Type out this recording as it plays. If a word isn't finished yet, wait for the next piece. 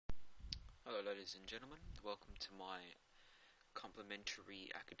Hello ladies and gentlemen, welcome to my complimentary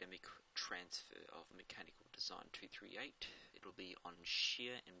academic transfer of Mechanical Design 238. It'll be on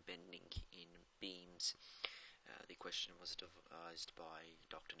shear and bending in beams. The question was devised by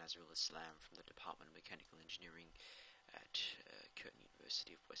Dr. Nazrul Islam from the Department of Mechanical Engineering at Curtin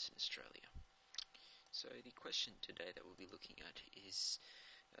University of Western Australia. So the question today that we'll be looking at is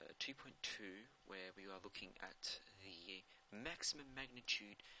 2.2, where we are looking at the maximum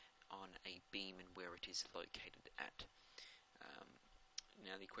magnitude on a beam and where it is located at.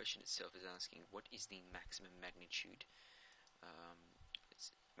 Now the question itself is asking what is the maximum magnitude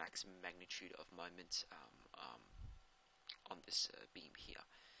of moments on this beam here.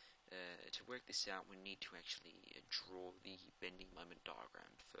 To work this out, we need to actually draw the bending moment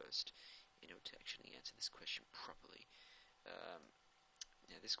diagram first in order to actually answer this question properly.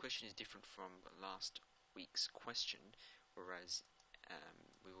 Now this question is different from last week's question, whereas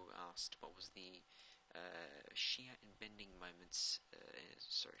we were asked what was the shear and bending moments,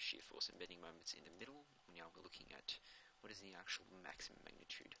 shear force and bending moments in the middle. Now we're looking at what is the actual maximum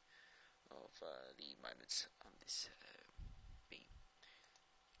magnitude of the moments on this beam.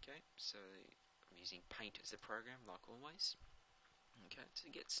 Okay, so I'm using Paint as the program, like always. Okay,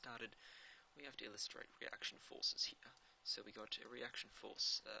 to get started, we have to illustrate reaction forces here. So we got a reaction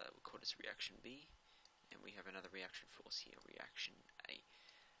force, we'll call this reaction B, and we have another reaction force here, reaction A.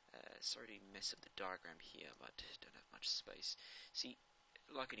 Sorry to mess up the diagram here, but don't have much space. See,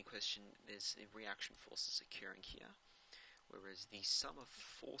 like any question, there's the reaction forces occurring here, whereas the sum of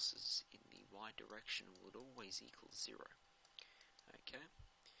forces in the y direction would always equal 0. Okay?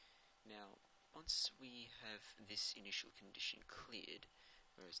 Now, once we have this initial condition cleared,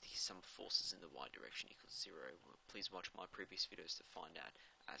 whereas the sum of forces in the y direction equals 0, well, please watch my previous videos to find out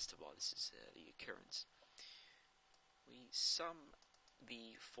as to why this is the occurrence. We sum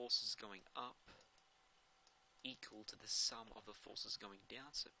the forces going up equal to the sum of the forces going down,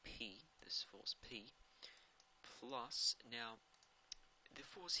 so P, this force P, plus, now, the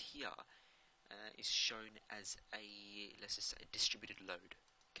force here is shown as a, let's just say, a distributed load,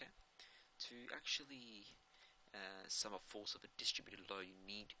 okay? To actually sum a force of a distributed load, you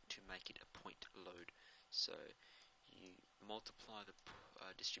need to make it a point load. So you multiply the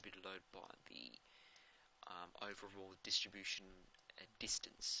distributed load by the overall distribution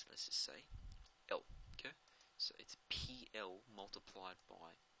distance, let's just say L. Okay, so it's PL multiplied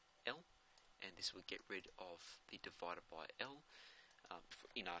by L, and this will get rid of the divided by L.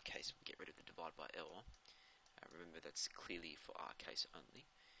 In our case, we'll get rid of the divided by L. Remember, that's clearly for our case only.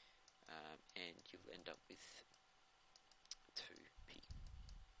 And you'll end up with 2p.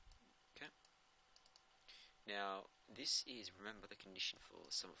 Okay. Now, this is, remember, the condition for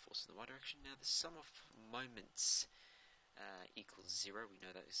the sum of forces in the y direction. Now, the sum of moments equals 0. We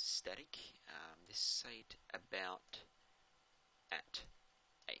know that is static. This said about at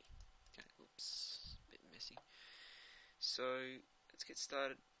A. Okay, oops, a bit messy. So, let's get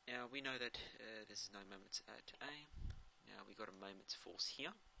started. Now, we know that there's no moments at A. Now, we got a moment's force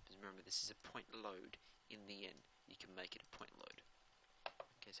here. Because remember, this is a point load. In the end, you can make it a point load.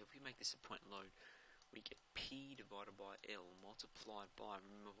 Okay, so if we make this a point load, we get P divided by L multiplied by,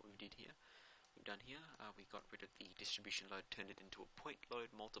 remember what we did here? We've done here, we got rid of the distribution load, turned it into a point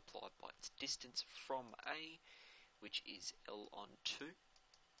load, multiplied by its distance from A, which is L on 2,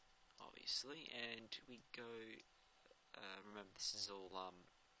 obviously, and we go, remember this is all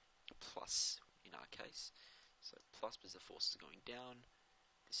plus in our case, so plus because the force is going down.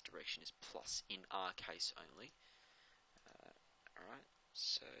 This direction is plus in our case only. Alright,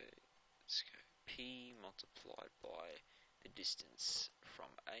 so let's go P multiplied by the distance from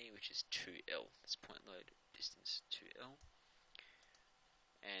A, which is 2L. This point load distance 2L.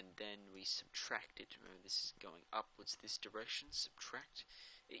 And then we subtract it. Remember, this is going upwards this direction. Subtract.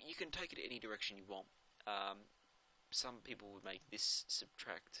 You can take it any direction you want. Some people would make this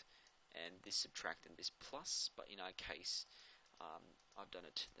subtract and this subtract and this plus, but in our case, I've done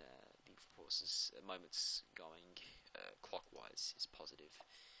it, the forces, moments going clockwise is positive,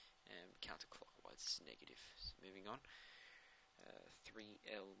 and counterclockwise is negative. So moving on,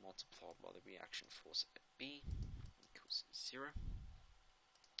 3L multiplied by the reaction force at B equals 0.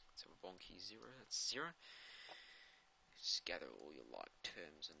 So a wonky 0, that's 0. Just gather all your like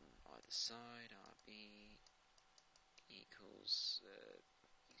terms on either side. RB equals,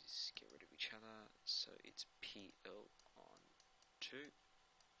 just get rid of each other, so it's PL on 2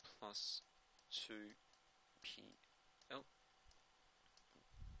 plus 2PL.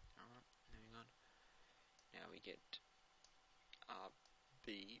 Alright, moving on. Now we get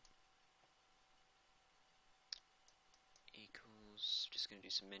RB equals, just going to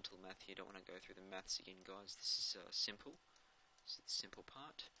do some mental math here. Don't want to go through the maths again, guys. This is simple. This is the simple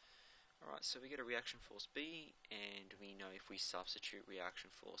part. Alright, so we get a reaction force B, and we know if we substitute reaction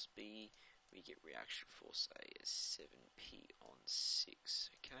force B, we get reaction force A as 7p on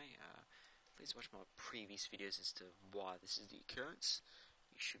 6. Okay, please watch my previous videos as to why this is the occurrence.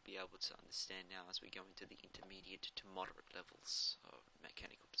 You should be able to understand now as we go into the intermediate to moderate levels of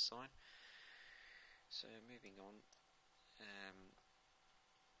mechanical design. So moving on,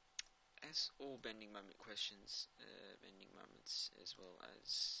 as all bending moment questions, bending moments as well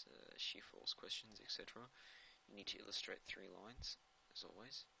as shear force questions, etc., you need to illustrate 3 lines, as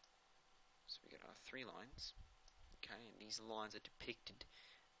always. So we got our 3 lines, okay, and these lines are depicted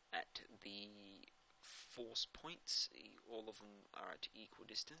at the force points. All of them are at equal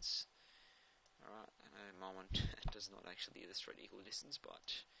distance. Alright, I know my one does not actually illustrate equal distance,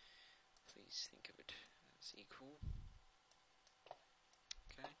 but please think of it as equal.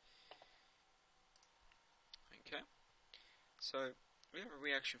 Okay, so we have a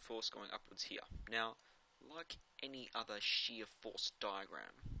reaction force going upwards here. Now, like any other shear force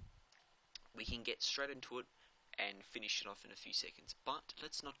diagram, we can get straight into it and finish it off in a few seconds, but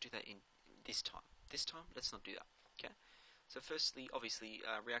let's not do that in this time. This time, let's not do that. Okay, so firstly, obviously,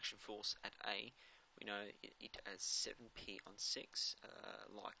 reaction force at A, we know it as 7p on 6.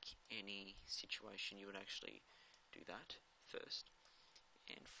 Like any situation, you would actually do that first.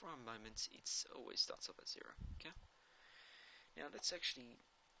 And from moments, it always starts off at 0. Okay. Now let's actually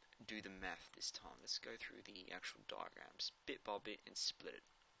do the math this time. Let's go through the actual diagrams bit by bit and split it.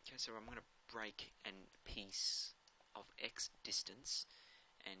 Okay, so I'm going to break a piece of x distance,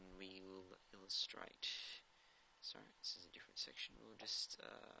 and we will illustrate. Sorry, this is a different section. We'll just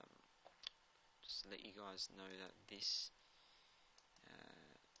let you guys know that this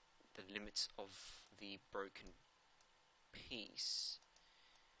the limits of the broken piece.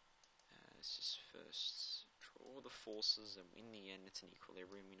 Let's just first draw all the forces, and in the end it's an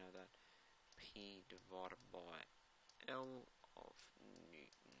equilibrium. We know that P divided by L of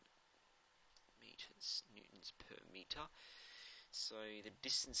newtons per meter. So the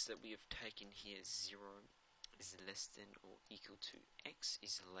distance that we have taken here, 0, is less than or equal to x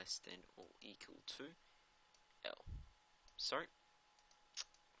is less than or equal to L. Sorry,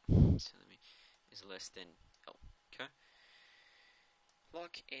 is less than L. Okay.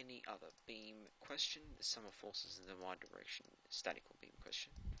 Like any other beam question, the sum of forces in the y direction, statical beam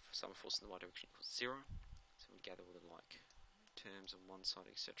question, sum of forces in the y direction equals 0. So we gather all the like terms on one side,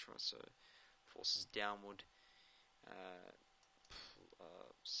 etc. So forces downward,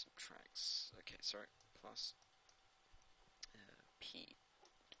 subtracts, okay, sorry, plus P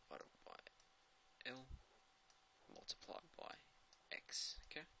divided by L multiplied by X.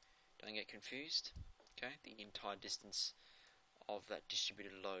 Okay, don't get confused. Okay, the entire distance of that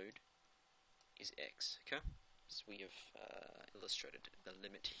distributed load is x, okay? So we have illustrated the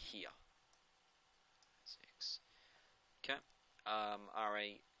limit here. That's x. Okay.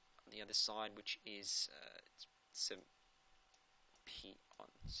 RA on the other side, which is 7p on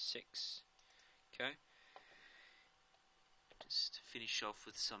 6. Okay. Just finish off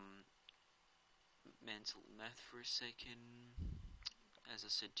with some mental math for a second. As I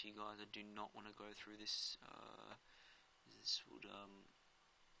said to you guys, I do not want to go through this. This would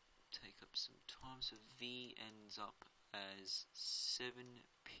take up some time. So V ends up as 7pl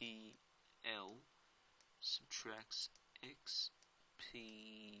subtracts xp6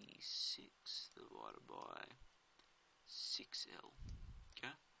 divided by 6l.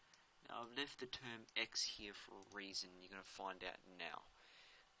 Okay. Now I've left the term x here for a reason. You're going to find out now.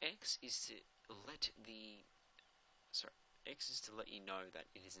 X is to let you know that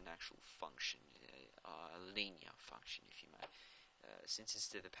it is an actual function, a linear function, if you may. Since it's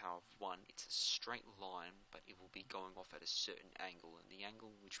to the power of 1, it's a straight line, but it will be going off at a certain angle, and the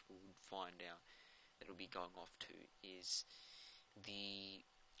angle which we'll find out that it will be going off to is the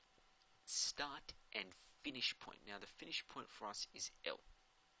start and finish point. Now the finish point for us is L.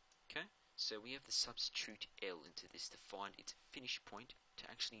 Okay, so we have to substitute L into this to find its finish point, to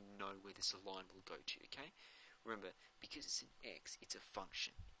actually know where this line will go to. Okay, remember, because it's an x, it's a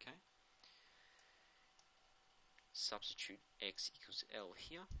function. Okay, substitute x equals L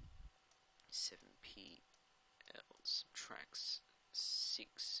here. 7p L subtracts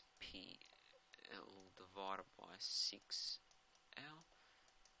 6p L divided by 6L.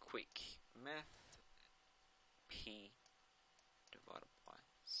 Quick math. P divided by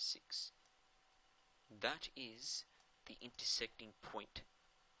 6. That is the intersecting point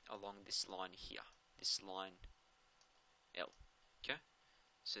along this line here. This line L. Okay?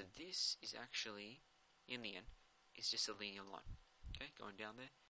 So this is actually, in the end, is just a linear line. Okay, going down there.